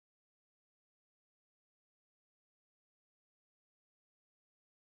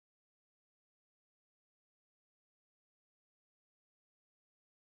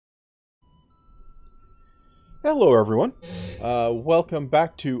Hello, everyone. Welcome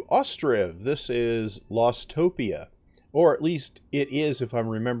back to Ostriv. This is Lostopia. Or at least it is, if I'm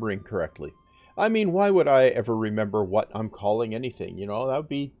remembering correctly. I mean, why would I ever remember what I'm calling anything? You know, that would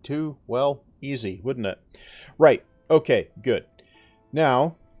be too, well, easy, wouldn't it? Right. Okay, good.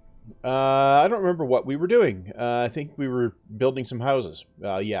 Now, I don't remember what we were doing. I think we were building some houses.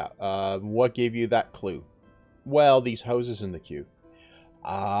 Yeah. What gave you that clue? Well, these houses in the queue.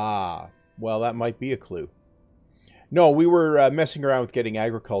 Ah, well, that might be a clue. No, we were messing around with getting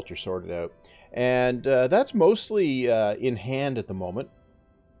agriculture sorted out. And that's mostly in hand at the moment.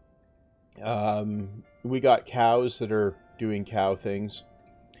 We got cows that are doing cow things.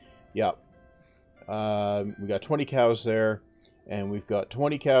 Yep. We got 20 cows there. And we've got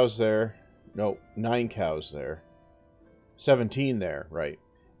 20 cows there. No, 9 cows there. 17 there, right.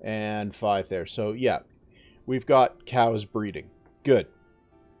 And 5 there. So, yeah. We've got cows breeding. Good.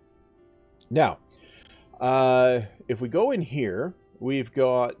 Now, if we go in here, we've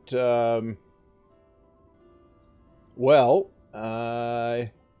got,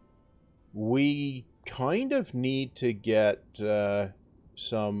 we kind of need to get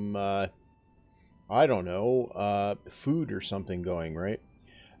some, I don't know, food or something going, right?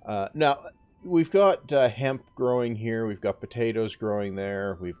 Now, we've got hemp growing here. We've got potatoes growing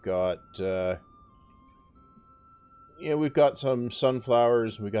there. We've got, we've got some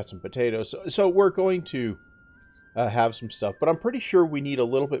sunflowers. We've got some potatoes. So we're going to have some stuff. But I'm pretty sure we need a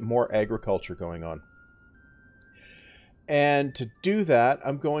little bit more agriculture going on. And to do that,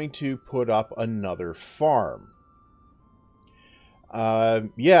 I'm going to put up another farm.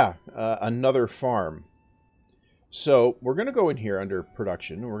 Another farm. So we're going to go in here under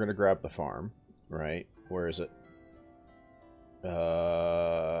production. We're going to grab the farm, right? Where is it?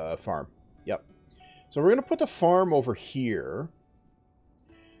 Farm. Yep. So we're going to put the farm over here.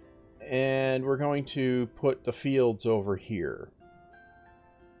 And we're going to put the fields over here.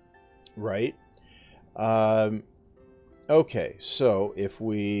 Right? Okay, so if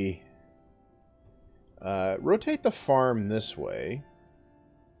we rotate the farm this way,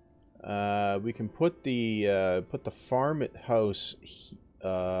 we can put the farm house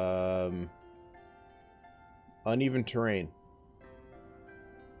uneven terrain.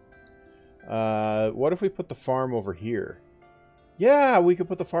 What if we put the farm over here? Yeah, we could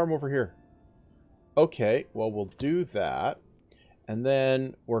put the farm over here. Okay, well, we'll do that. And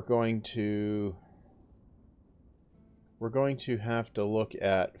then we're going to have to look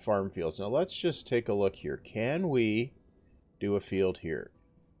at farm fields. Now, let's just take a look here. Can we do a field here?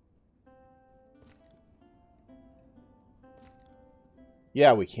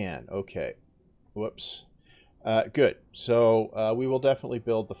 Yeah, we can. Okay. Whoops. Good. So we will definitely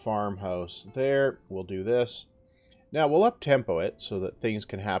build the farmhouse there. We'll do this. Now, we'll up-tempo it so that things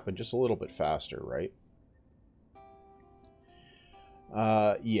can happen just a little bit faster, right?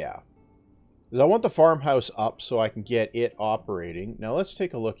 Yeah. Because I want the farmhouse up so I can get it operating. Now, let's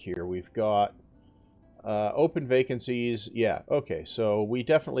take a look here. We've got open vacancies. Yeah, okay. So we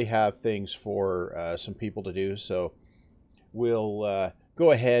definitely have things for some people to do. So we'll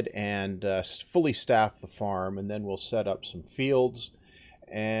go ahead and fully staff the farm, and then we'll set up some fields.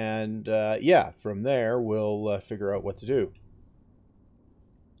 And, yeah, from there, we'll figure out what to do.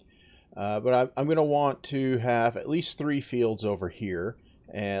 But I'm going to want to have at least 3 fields over here,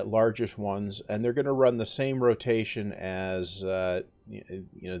 largest ones, and they're going to run the same rotation as,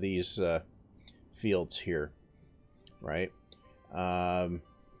 these fields here, right?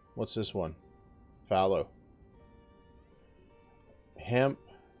 What's this one? Fallow. Hemp.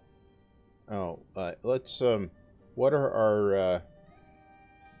 Oh, let's, what are our,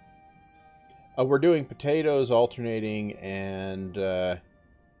 we're doing potatoes alternating and the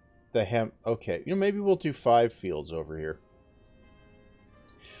hemp. Okay, maybe we'll do 5 fields over here.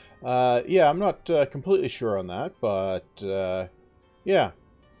 Yeah, I'm not completely sure on that, but yeah.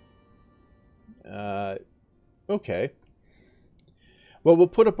 Okay. Well, we'll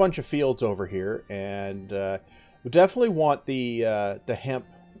put a bunch of fields over here, and we definitely want the hemp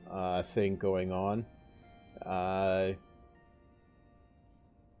thing going on. I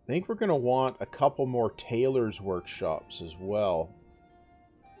think we're going to want a couple more tailor's workshops as well.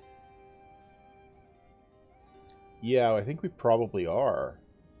 Yeah, I think we probably are.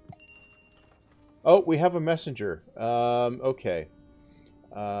 Oh, we have a messenger. Okay.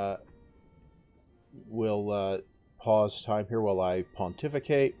 We'll pause time here while I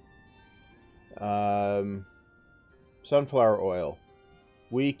pontificate. Sunflower oil.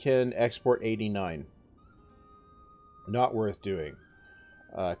 We can export 89. Not worth doing.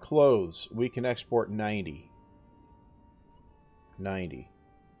 Clothes. We can export 90. 90.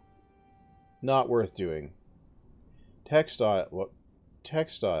 Not worth doing. Textile. What?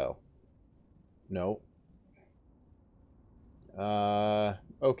 Textile. No.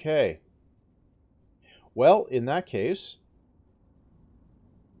 Okay. Well, in that case,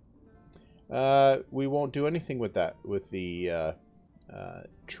 we won't do anything with that, with the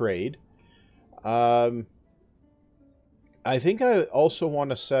trade. I think I also want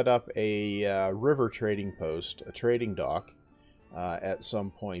to set up a river trading post, a trading dock, at some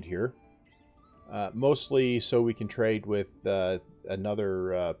point here. Mostly so we can trade with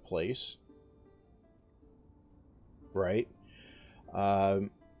another place. Right?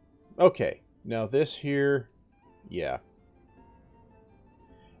 Okay. Now this here, yeah.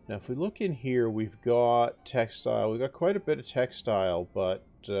 Now if we look in here, we've got textile. We've got quite a bit of textile, but,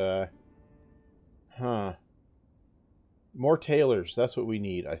 more tailors. That's what we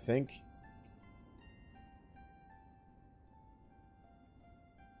need, I think.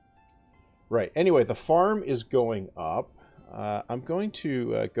 Right. Anyway, the farm is going up. I'm going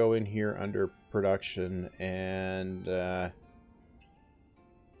to go in here under production and we're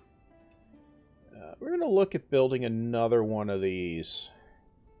going to look at building another one of these.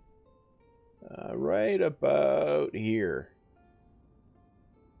 Right about here.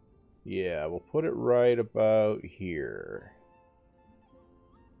 Yeah, we'll put it right about here.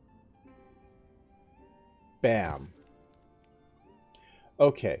 Bam.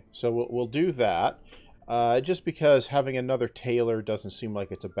 Okay, so we'll do that. Just because having another tailor doesn't seem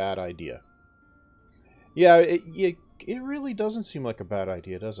like it's a bad idea. Yeah, it really doesn't seem like a bad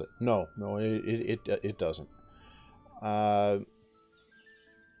idea, does it? No, it doesn't.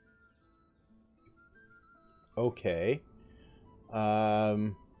 Okay.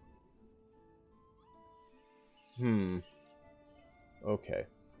 Okay.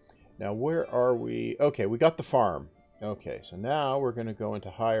 Now, where are we? Okay, we got the farm. Okay, so now we're going to go into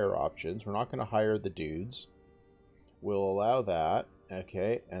hire options. We're not going to hire the dudes. We'll allow that.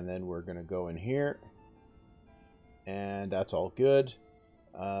 Okay, and then we're going to go in here. And that's all good.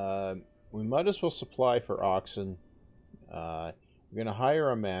 We might as well supply for oxen. We're going to hire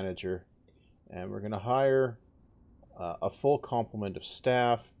a manager. And we're going to hire a full complement of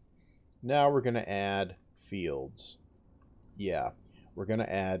staff. Now we're going to add fields. Yeah, we're going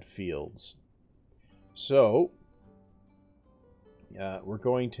to add fields. So, we're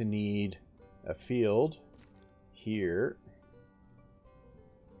going to need a field here.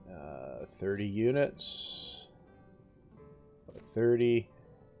 30 units. 30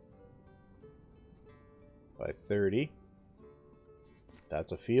 by 30.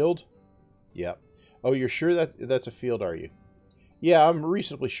 That's a field. Yep. Oh, you're sure that's a field, are you? Yeah, I'm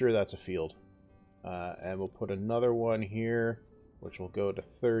reasonably sure that's a field. And we'll put another one here, which will go to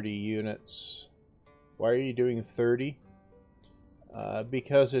 30 units. Why are you doing 30?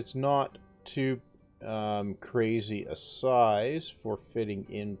 Because it's not too crazy a size for fitting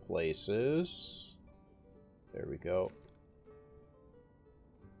in places. There we go.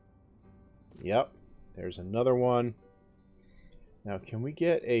 Yep, there's another one. Now, can we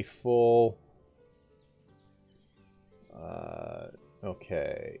get a full...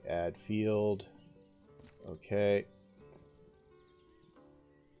 okay, add field. Okay.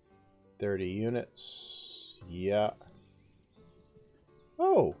 30 units. Yeah.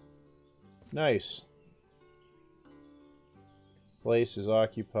 Oh, nice. Place is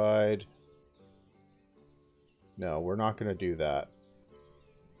occupied. No, we're not going to do that.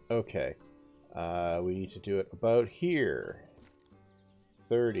 Okay. We need to do it about here.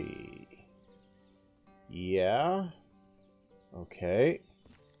 30. Yeah. Okay.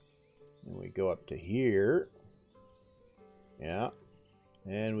 And we go up to here. Yeah.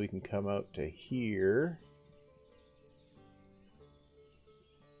 And we can come out to here.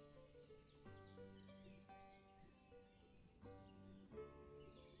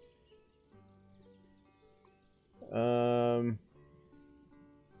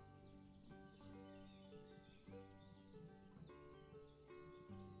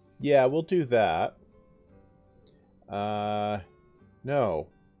 Yeah, we'll do that. No.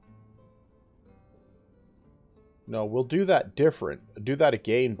 No, we'll do that different. Do that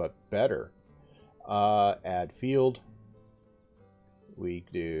again, but better. Add field. We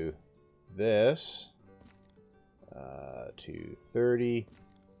do this. To 30.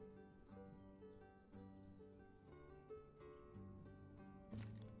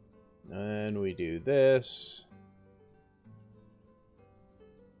 And we do this.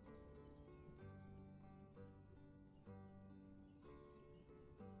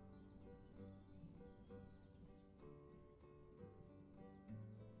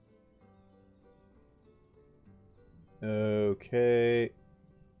 Okay.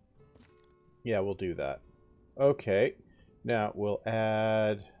 Yeah, we'll do that. Okay. Now we'll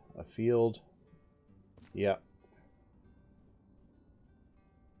add a field. Yep.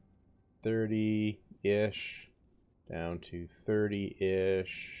 30-ish. Down to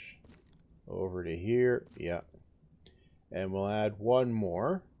 30-ish. Over to here. Yep. And we'll add one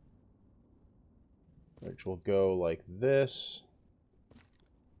more, which will go like this.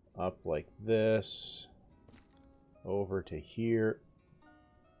 Up like this. Over to here.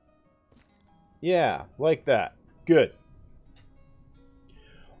 Yeah, like that. Good.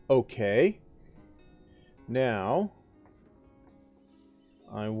 Okay. Now,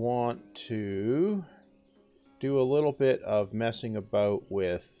 I want to do a little bit of messing about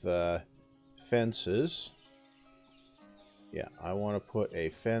with fences. Yeah, I want to put a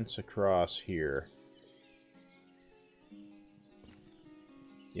fence across here.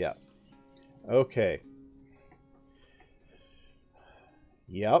 Yeah. Okay.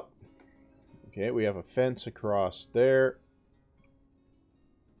 Yep. Okay, we have a fence across there.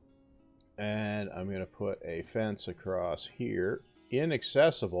 And I'm going to put a fence across here.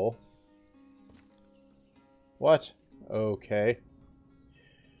 Inaccessible. What? Okay.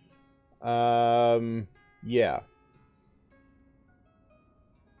 Yeah.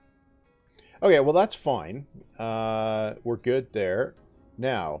 Okay, well that's fine. We're good there.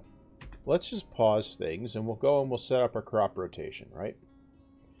 Now, let's just pause things and we'll go and we'll set up our crop rotation, right?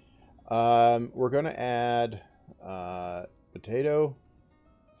 We're going to add potato,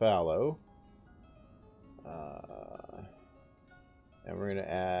 fallow, and we're going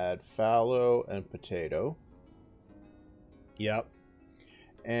to add fallow and potato. Yep.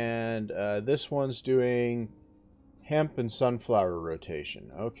 And this one's doing hemp and sunflower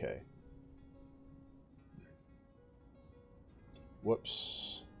rotation. Okay.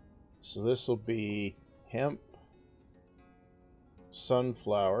 Whoops. So this will be hemp,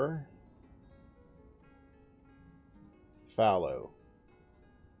 sunflower, fallow.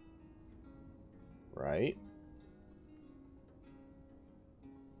 Right?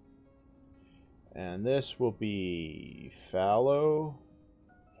 And this will be fallow,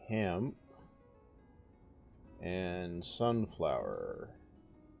 hemp, and sunflower.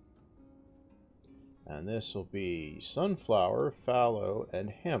 And this will be sunflower, fallow, and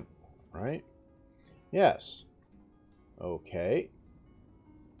hemp, right? Yes. Okay.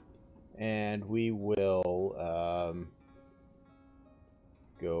 And we will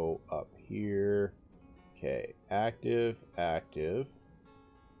go up here. Okay, active, active.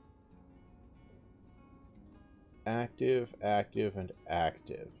 Active, active, and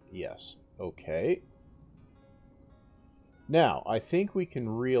active. Yes. Okay. Now, I think we can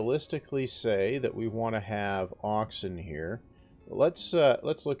realistically say that we want to have oxen here. Let's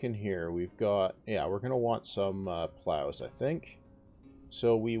look in here. We've got, yeah, we're going to want some plows, I think.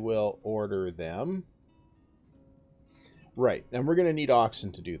 So we will order them. Right, and we're going to need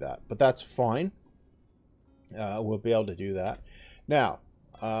oxen to do that, but that's fine. We'll be able to do that. Now,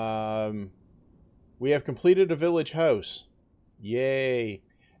 we have completed a village house. Yay.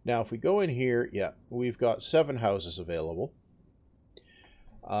 Now, if we go in here, yeah, we've got 7 houses available.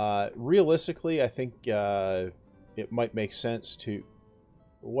 Realistically, I think it might make sense to...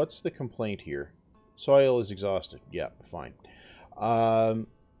 What's the complaint here? Soil is exhausted. Yeah, fine.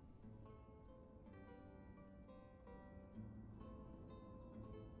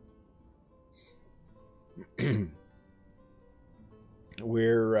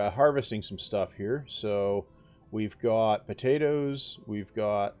 We're harvesting some stuff here. So we've got potatoes. We've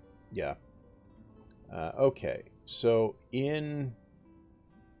got... Yeah. Okay. So in...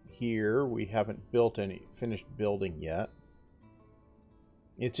 here we haven't built any finished building yet.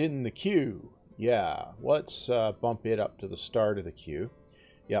 It's in the queue. Yeah, let's bump it up to the start of the queue.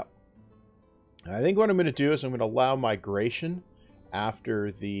 Yeah. I think what I'm going to do is I'm going to allow migration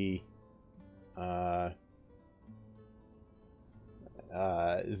after the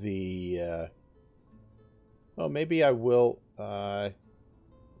well, maybe I will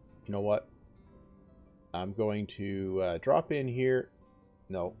you know what, I'm going to drop in here.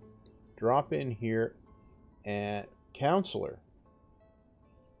 No, drop in here and counselor.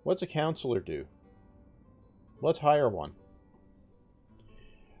 What's a counselor do? Let's hire one.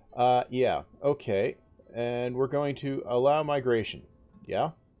 Yeah, okay. And we're going to allow migration.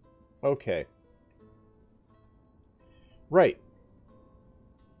 Yeah? Okay. Right.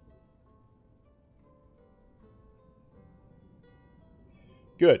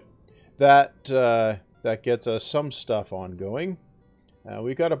 Good. That gets us some stuff ongoing.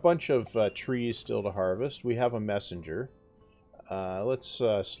 We've got a bunch of trees still to harvest. We have a messenger. Let's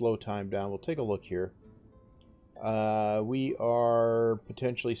slow time down. We'll take a look here. We are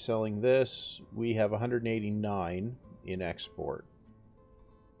potentially selling this. We have 189 in export.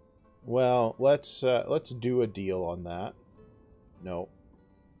 Well, let's do a deal on that. No.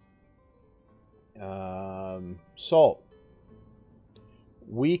 Salt.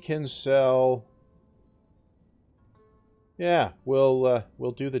 We can sell. Yeah, we'll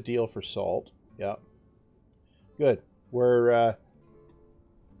do the deal for salt. Yep. Good. We're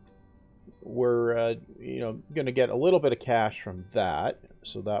you know, going to get a little bit of cash from that,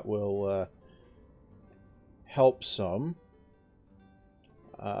 so that will help some.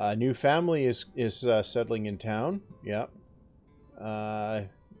 A new family is settling in town. Yep.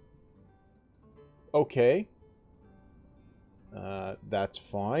 Okay. That's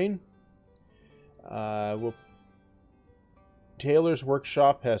fine. Taylor's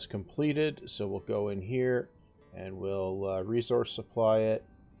workshop has completed, so we'll go in here and we'll resource supply it.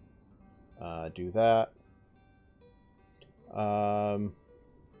 Do that.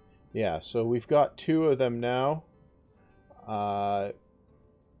 Yeah, so we've got 2 of them now.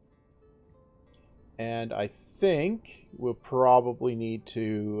 And I think we'll probably need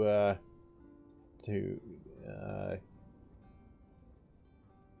to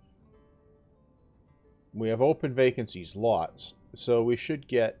we have open vacancies, lots. So we should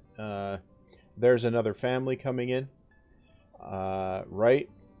get, there's another family coming in, right?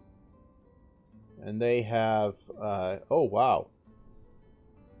 And they have, oh, wow.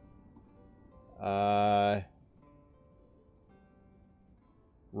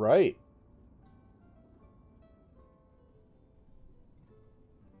 Right.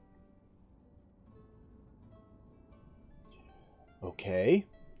 Okay.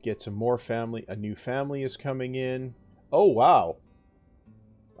 Get some more family. A new family is coming in. Oh, wow.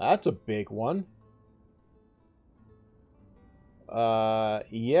 That's a big one.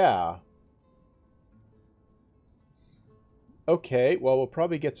 Yeah. Okay, well, we'll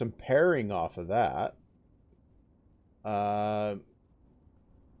probably get some pairing off of that.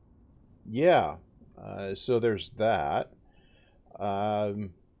 Yeah. So there's that. Yeah,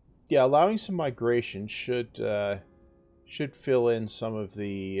 allowing some migration should fill in some of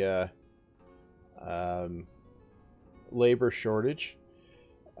the labor shortage.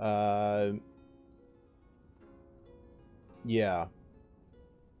 Yeah.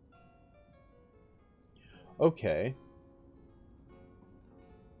 Okay.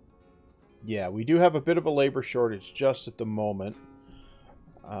 Yeah, we do have a bit of a labor shortage just at the moment.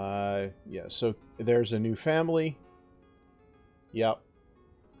 Yeah, so there's a new family. Yep.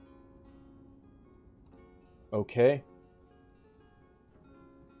 Okay.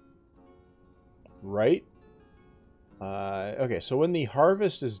 Right. Okay, so when the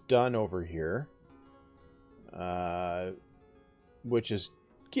harvest is done over here, which is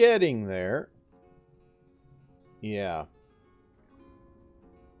getting there. Yeah.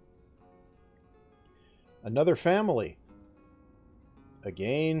 Another family.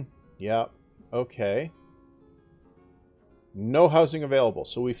 Again. Yep. Okay. No housing available.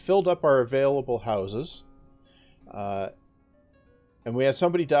 So we filled up our available houses. And we had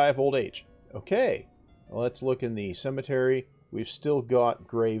somebody die of old age. Okay. Well, let's look in the cemetery. We've still got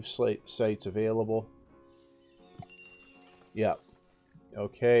grave sites available. Yep.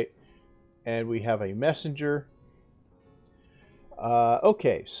 Okay. And we have a messenger.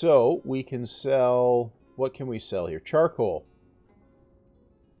 Okay, so we can sell... What can we sell here? Charcoal.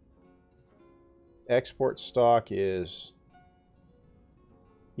 Export stock is...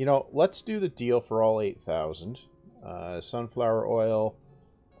 You know, let's do the deal for all 8,000. Sunflower oil.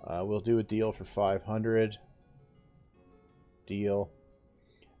 We'll do a deal for 500. Deal.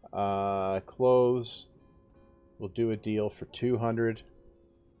 Clothes. We'll do a deal for 200.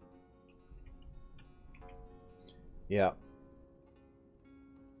 Yeah.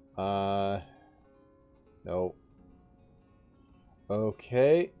 No.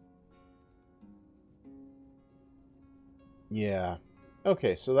 Okay. Yeah.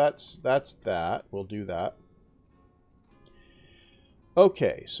 Okay, so that's that. We'll do that.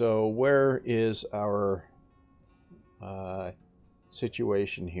 Okay, so where is our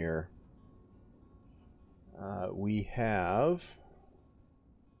situation here? We have...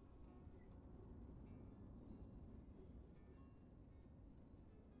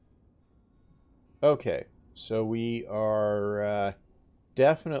 Okay, so we are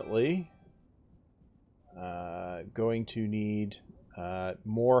definitely going to need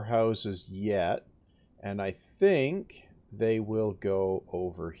more houses yet, and I think they will go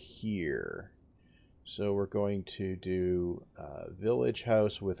over here. So we're going to do a village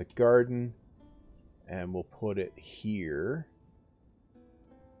house with a garden, and we'll put it here.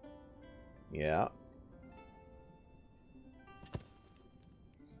 Yeah.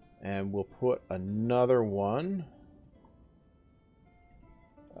 And we'll put another one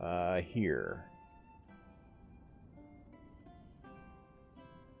here.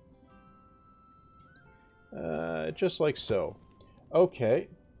 Just like so. Okay.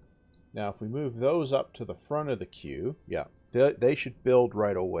 Now, if we move those up to the front of the queue, yeah, they should build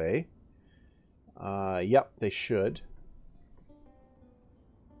right away. Yep, they should.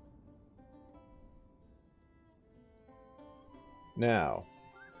 Now,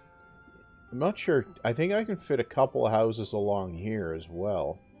 I'm not sure. I think I can fit a couple of houses along here as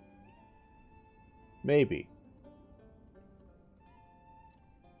well. Maybe.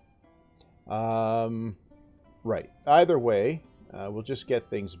 Right. Either way, we'll just get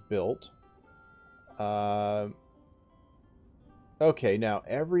things built. Okay, now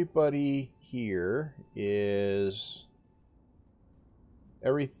everybody here is...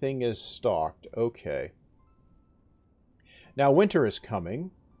 Everything is stocked. Okay. Now winter is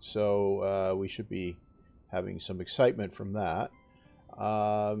coming, so we should be having some excitement from that.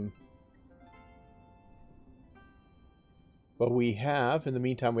 But we have, in the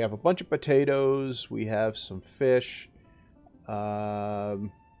meantime, we have a bunch of potatoes, we have some fish, we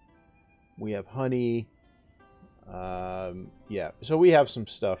have honey. Yeah, so we have some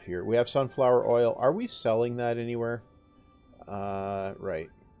stuff here. We have sunflower oil. Are we selling that anywhere? Right.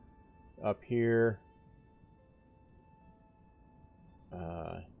 Up here.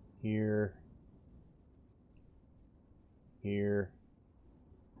 Here. Here.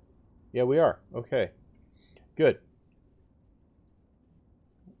 Yeah, we are. Okay. Good.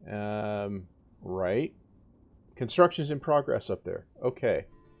 Right. Construction's in progress up there. Okay.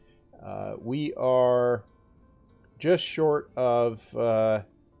 We are just short of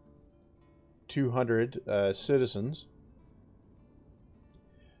 200 citizens.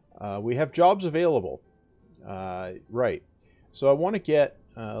 We have jobs available. Right. So I want to get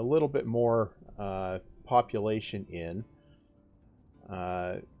a little bit more population in.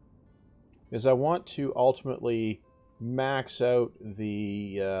 Because I want to ultimately max out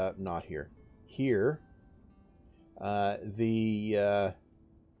the... not here. Here. The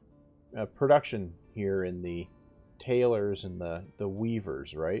production here in the tailors and the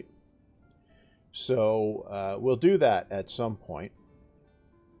weavers, right? So we'll do that at some point.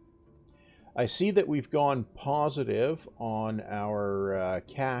 I see that we've gone positive on our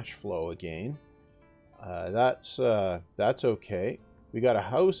cash flow again. That's okay. We got a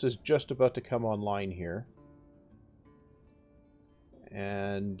house is just about to come online here.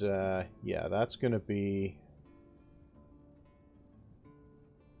 And yeah, that's going to be...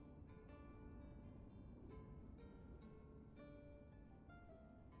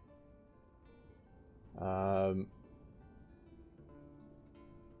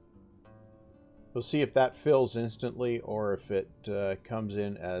 we'll see if that fills instantly or if it comes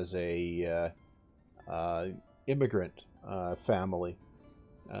in as a immigrant family.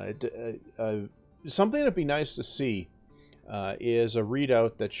 Something that'd be nice to see is a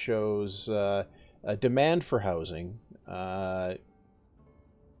readout that shows a demand for housing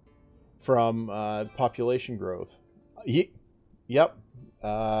from population growth. Yep.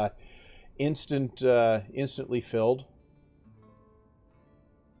 Instantly filled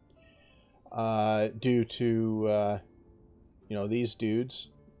due to you know, these dudes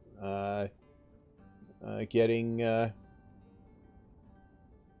getting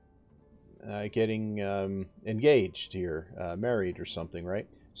engaged here, married or something, right?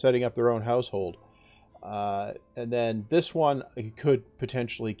 Setting up their own household. And then this one could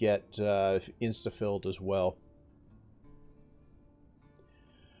potentially get insta-filled as well.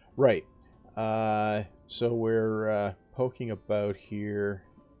 Right. So we're poking about here.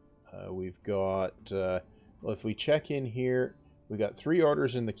 We've got, well, if we check in here, we got 3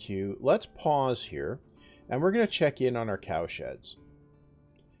 orders in the queue. Let's pause here, and we're going to check in on our cow sheds.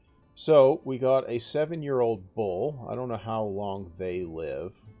 So we got a 7-year-old bull. I don't know how long they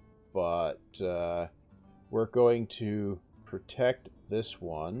live, but we're going to protect this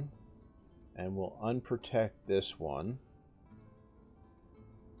one, and we'll unprotect this one.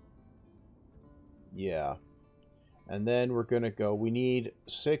 Yeah. And then we're going to go, we need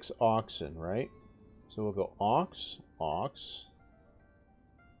 6 oxen, right? So we'll go ox, ox,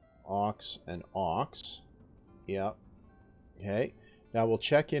 ox, and ox. Yep. Okay. Now we'll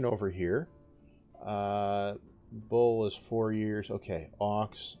check in over here. Bull is 4 years. Okay.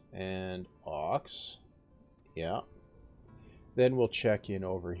 Ox and ox. Yeah. Then we'll check in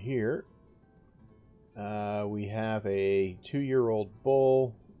over here. We have a 2-year-old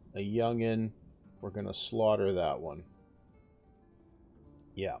bull, a youngin'. We're going to slaughter that one.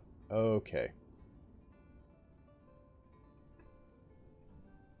 Yeah. Okay.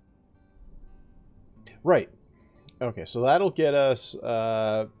 Right. Okay, so that'll get us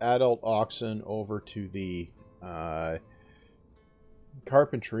adult oxen over to the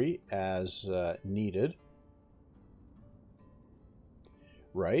carpentry as needed.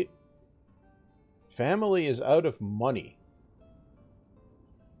 Right. Family is out of money.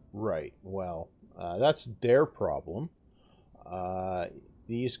 Right. Well, that's their problem.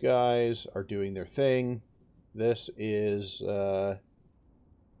 These guys are doing their thing. This is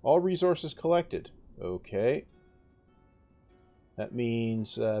all resources collected. Okay. That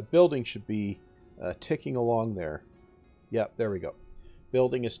means building should be ticking along there. Yep, there we go.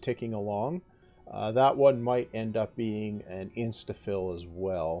 Building is ticking along. That one might end up being an insta-fill as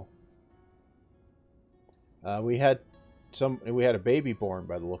well. We had a baby born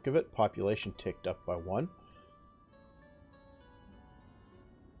by the look of it. Population ticked up by 1.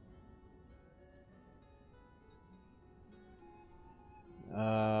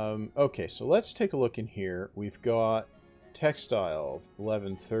 Okay, so let's take a look in here. We've got textile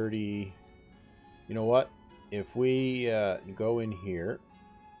 1130. You know what? If we go in here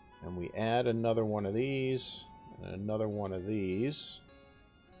and we add another one of these and another one of these,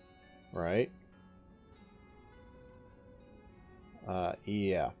 right?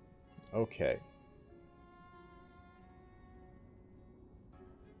 Yeah. Okay.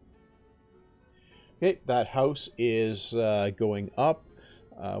 Okay, that house is going up.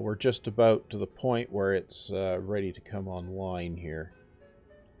 We're just about to the point where it's ready to come online here.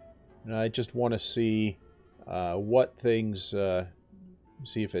 And I just want to see what things,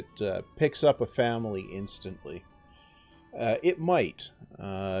 see if it picks up a family instantly. It might.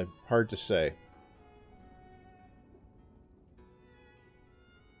 Hard to say.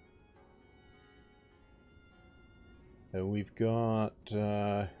 And we've got,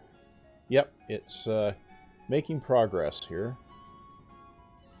 yep, it's making progress here.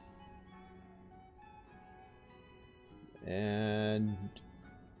 And,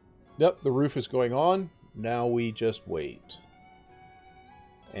 yep, the roof is going on. Now we just wait.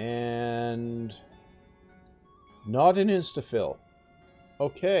 And, not an insta-fill.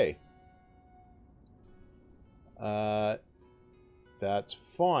 Okay. That's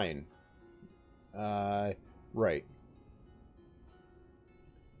fine. Right.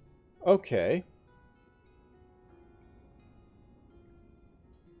 Okay.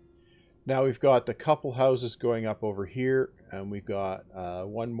 Now we've got the couple houses going up over here, and we've got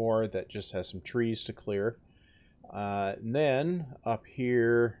one more that just has some trees to clear. And then up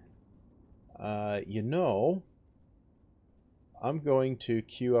here, you know, I'm going to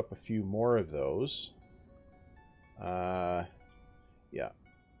queue up a few more of those. Yeah.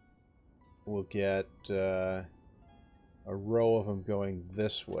 We'll get a row of them going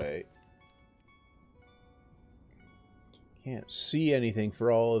this way. Can't see anything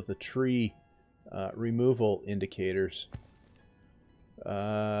for all of the tree removal indicators.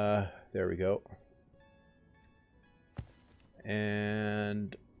 There we go.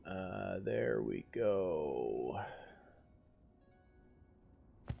 And there we go.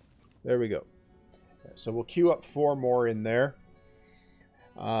 There we go. So we'll queue up 4 more in there.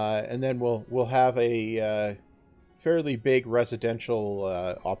 And then we'll have a fairly big residential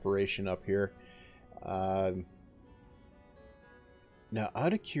operation up here. Now,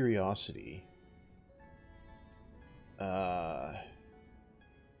 out of curiosity, I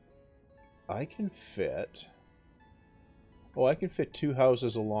can fit... Oh, I can fit 2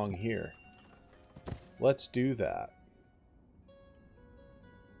 houses along here. Let's do that.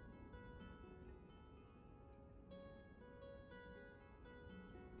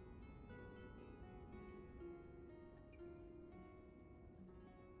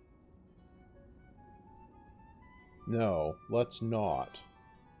 No, let's not.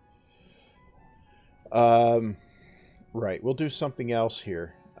 Right, we'll do something else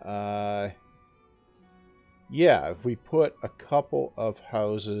here. Yeah, if we put a couple of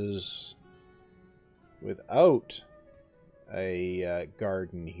houses without a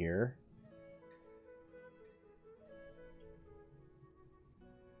garden here.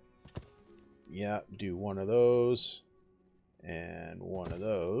 Yeah, do one of those and one of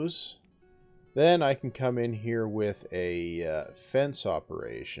those. Then I can come in here with a fence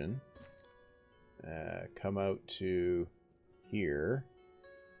operation. Come out to here.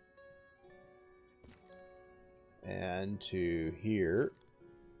 And to here.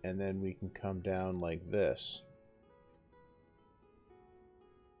 And then we can come down like this.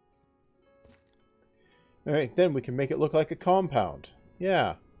 Alright, then we can make it look like a compound.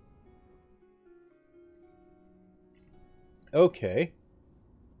 Yeah. Okay.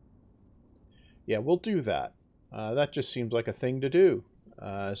 Yeah, we'll do that. That just seems like a thing to do.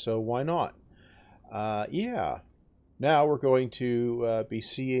 So why not? Yeah. Now we're going to be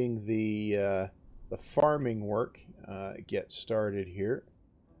seeing the farming work get started here.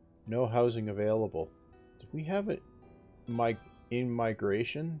 No housing available. Did we have it in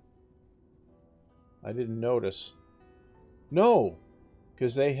migration? I didn't notice. No,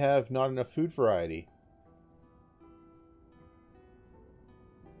 because they have not enough food variety.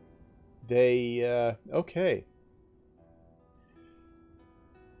 They, okay.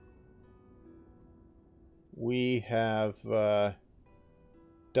 We have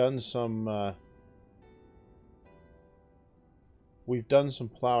done some, we've done some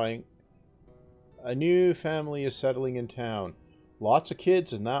plowing. A new family is settling in town. Lots of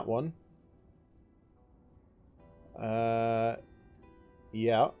kids in that one.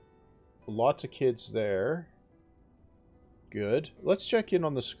 Yeah. Lots of kids there. Good. Let's check in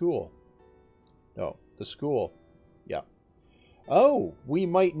on the school. No, the school. Yeah. Oh, we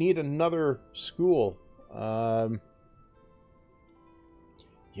might need another school. Yeah,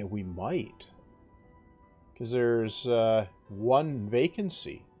 we might. Because there's one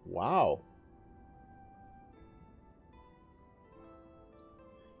vacancy. Wow.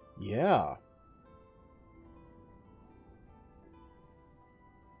 Yeah.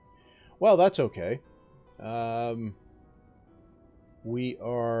 Well, that's okay. We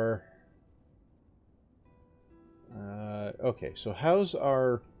are... okay, so how's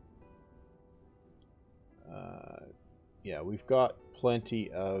our... yeah, we've got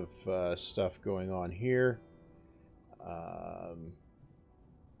plenty of stuff going on here.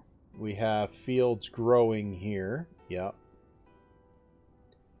 We have fields growing here. Yeah.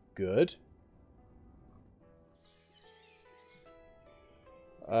 Good.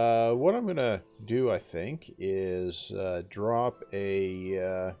 What I'm gonna do, I think, is drop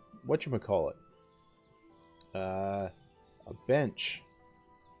a whatchamacallit? A bench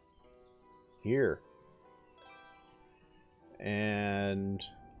here. And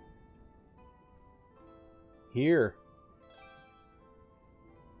here.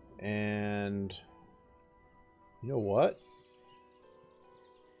 And you know what?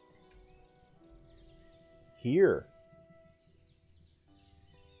 Here.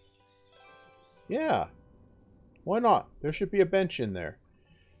 Yeah. Why not? There should be a bench in there.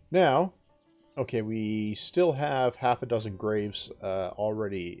 Now, okay, we still have half a dozen graves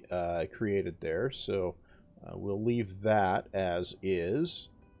already created there, so we'll leave that as is.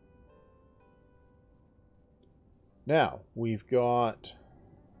 Now, we've got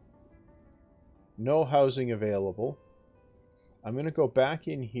no housing available. I'm going to go back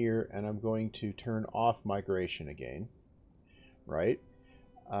in here and I'm going to turn off migration again. Right?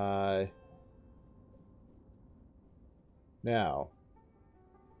 Now.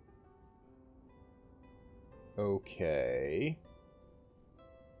 Okay.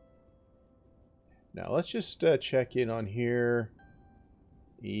 Now, let's just check in on here.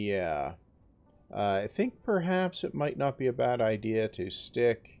 Yeah. I think perhaps it might not be a bad idea to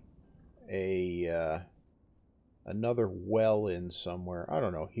stick a another well in somewhere. I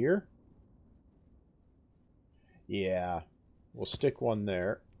don't know, here? Yeah, we'll stick one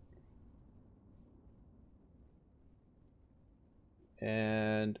there.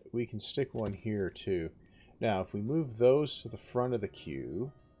 And we can stick one here too. Now, if we move those to the front of the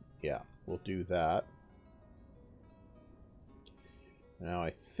queue, yeah, we'll do that. Now, I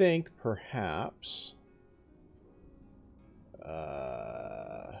think perhaps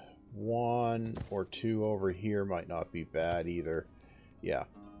one or two over here might not be bad either. Yeah,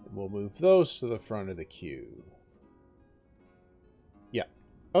 we'll move those to the front of the queue. Yeah,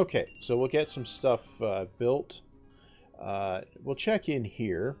 okay, so we'll get some stuff built. We'll check in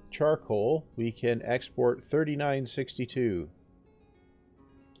here. Charcoal, we can export 3962.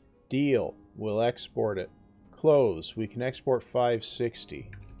 Deal, we'll export it. Clothes, we can export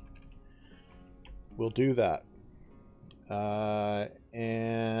 560. We'll do that.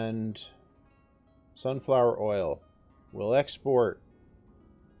 And sunflower oil, we'll export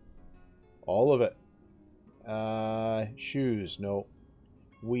all of it. Shoes, no.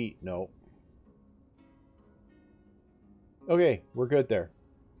 Wheat, no. Okay, we're good there.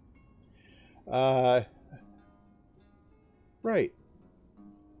 Right.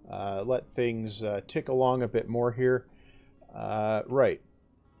 Let things tick along a bit more here. Right.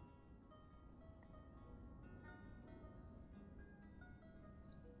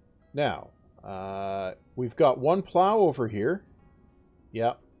 Now, we've got one plow over here.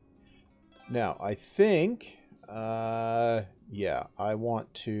 Yep. Now, I think, yeah, I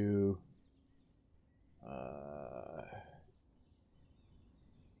want to...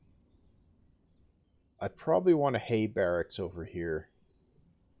 I probably want a hay barracks over here.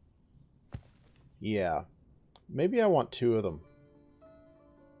 Yeah. Maybe I want 2 of them.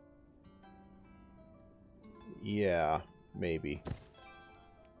 Yeah, maybe.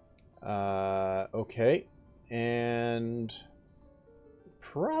 Okay. And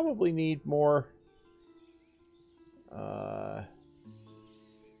probably need more.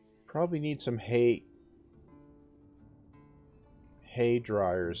 Probably need some hay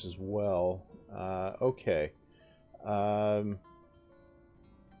dryers as well. Okay.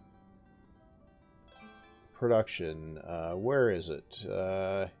 Production. Where is it?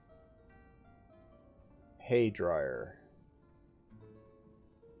 Hay dryer.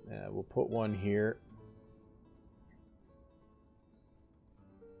 We'll put one here.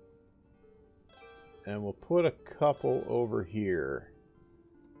 And we'll put a couple over here.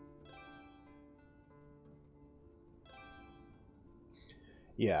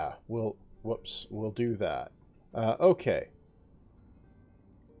 Yeah, we'll do that. Okay.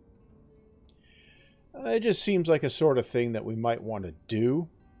 It just seems like a sort of thing that we might want to do.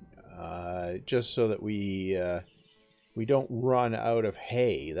 Just so that we don't run out of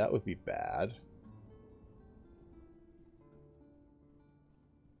hay. That would be bad.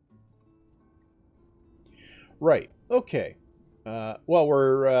 Right. Okay. Well,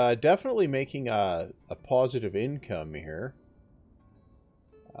 we're definitely making a positive income here.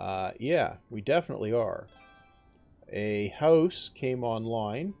 Yeah, we definitely are. A house came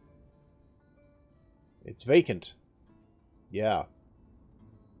online. It's vacant. Yeah.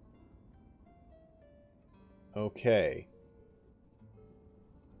 Okay.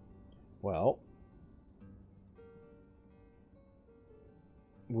 Well,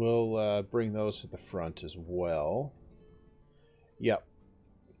 we'll bring those to the front as well. Yep.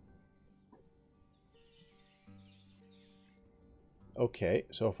 Okay,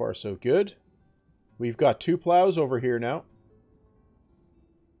 so far so good. We've got 2 plows over here now.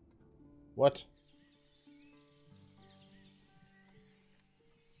 What?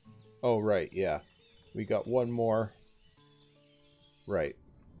 Oh, right, yeah. We got 1 more. Right.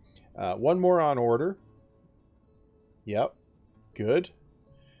 1 more on order. Yep. Good.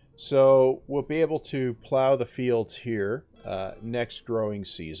 So we'll be able to plow the fields here next growing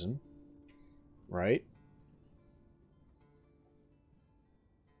season. Right?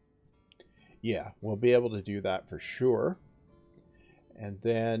 Yeah, we'll be able to do that for sure. And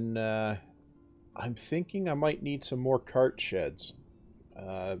then I'm thinking I might need some more cart sheds.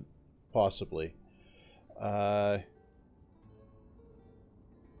 Possibly.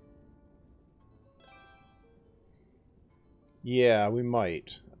 Yeah, we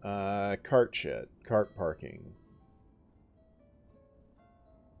might. Cart shed. Cart parking.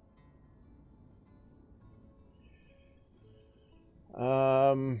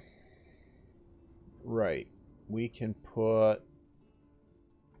 Right. We can put...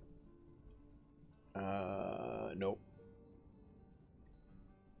 nope.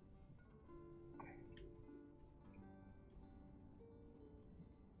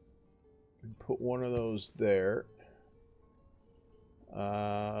 Put one of those there.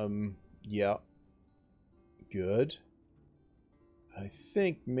 Yeah. Good. I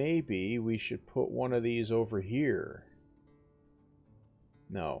think maybe we should put one of these over here.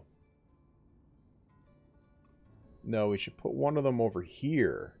 No. No, we should put one of them over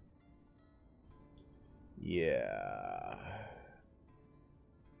here. Yeah.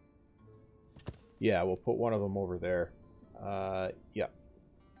 Yeah, we'll put one of them over there. Yeah.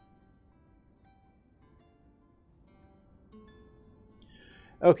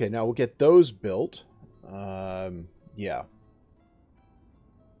 Okay, now we'll get those built. Yeah.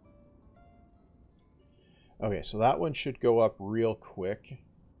 Okay, so that one should go up real quick.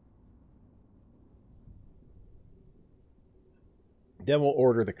 Then we'll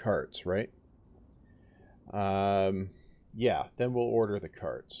order the carts, right? Yeah, then we'll order the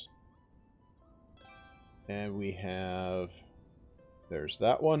carts. And we have... There's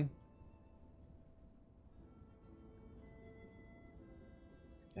that one.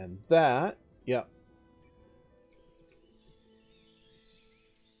 And that... Yeah.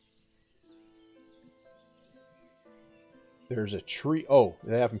 There's a tree... Oh,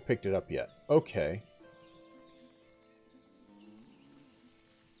 they haven't picked it up yet. Okay.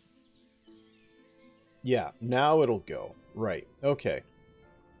 Yeah, now it'll go. Right. Okay.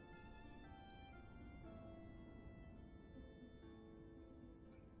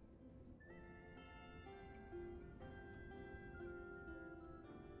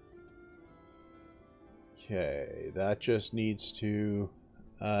 Okay, that just needs to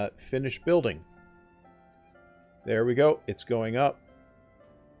finish building. There we go. It's going up.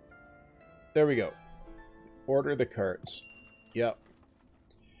 There we go. Order the carts. Yep.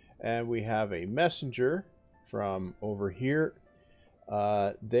 And we have a messenger from over here.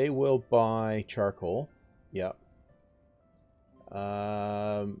 They will buy charcoal. Yep.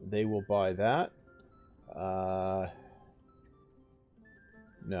 They will buy that.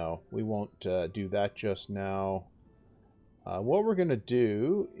 No, we won't do that just now. What we're going to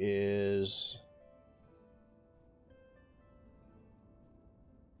do is...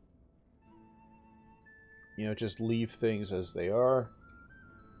 you know, just leave things as they are.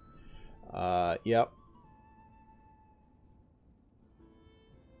 Yep.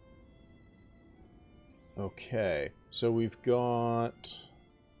 Okay, so we've got...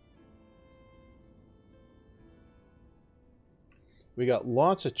 we got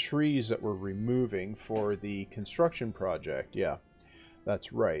lots of trees that we're removing for the construction project. Yeah,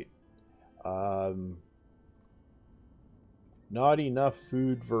 that's right. Not enough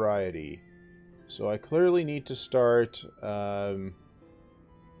food variety. So I clearly need to start... I'm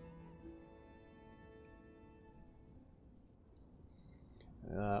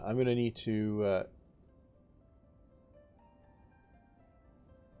going to need to...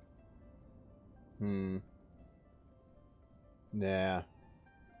 Nah.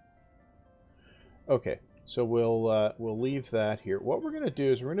 Okay, so we'll leave that here. What we're going to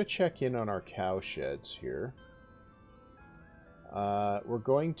do is we're going to check in on our cow sheds here. We're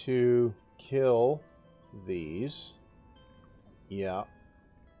going to kill these. Yeah.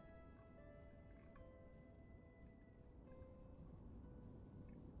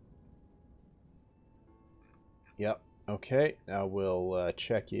 Yep. Okay, now we'll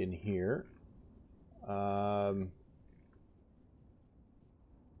check in here.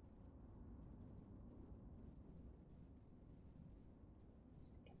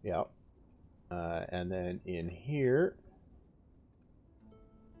 Yeah. And then in here.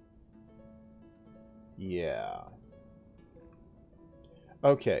 Yeah.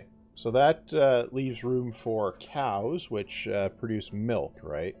 Okay, so that leaves room for cows, which produce milk,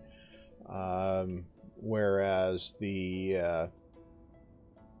 right? Whereas the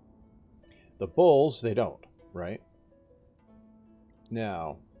bulls, they don't, right?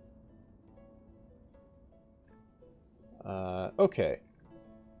 Now, okay.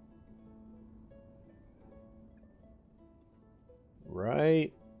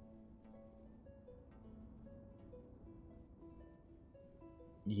 Right.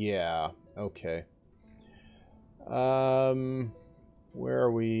 Yeah, okay. Where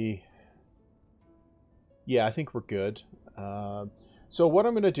are we? Yeah, I think we're good. So what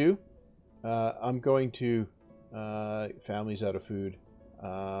I'm going to do, I'm going to... family's out of food.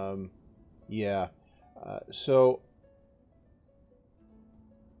 Yeah. So...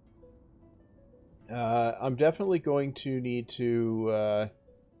 I'm definitely going to need to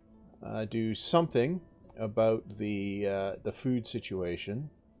do something about the food situation.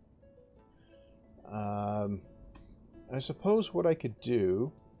 I suppose what I could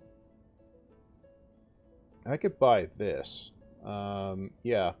do... I could buy this.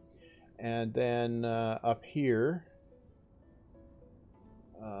 Yeah. And then up here,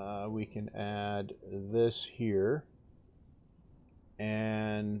 we can add this here.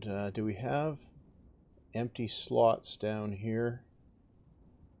 And do we have empty slots down here?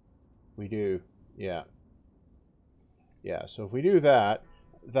 We do. Yeah. Yeah, so if we do that,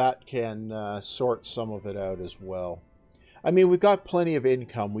 that can sort some of it out as well. I mean, we've got plenty of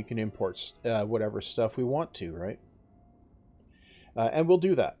income. We can import whatever stuff we want to, right? And we'll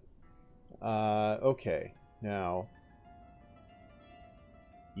do that. Okay, now...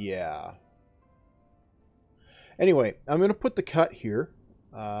 yeah. Anyway, I'm going to put the cut here.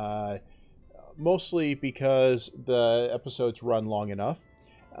 Mostly because the episode's run long enough.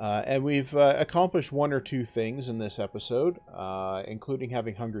 And we've accomplished one or two things in this episode, including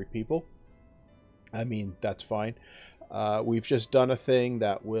having hungry people. I mean, that's fine. We've just done a thing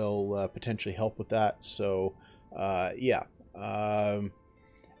that will potentially help with that. So, yeah.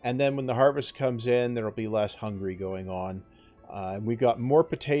 And then when the harvest comes in, there'll be less hungry going on. We've got more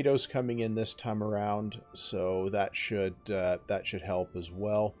potatoes coming in this time around, so that should help as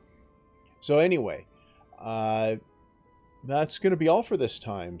well. So anyway, that's going to be all for this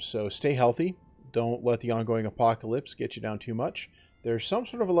time. So stay healthy. Don't let the ongoing apocalypse get you down too much. There's some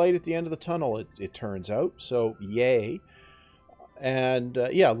sort of a light at the end of the tunnel, it turns out. So yay. And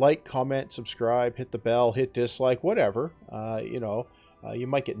yeah, like, comment, subscribe, hit the bell, hit dislike, whatever. You know, you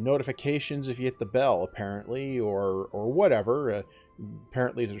might get notifications if you hit the bell, apparently, or whatever.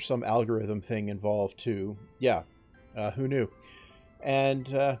 Apparently there's some algorithm thing involved too. Yeah, who knew?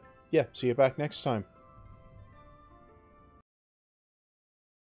 And yeah, see you back next time.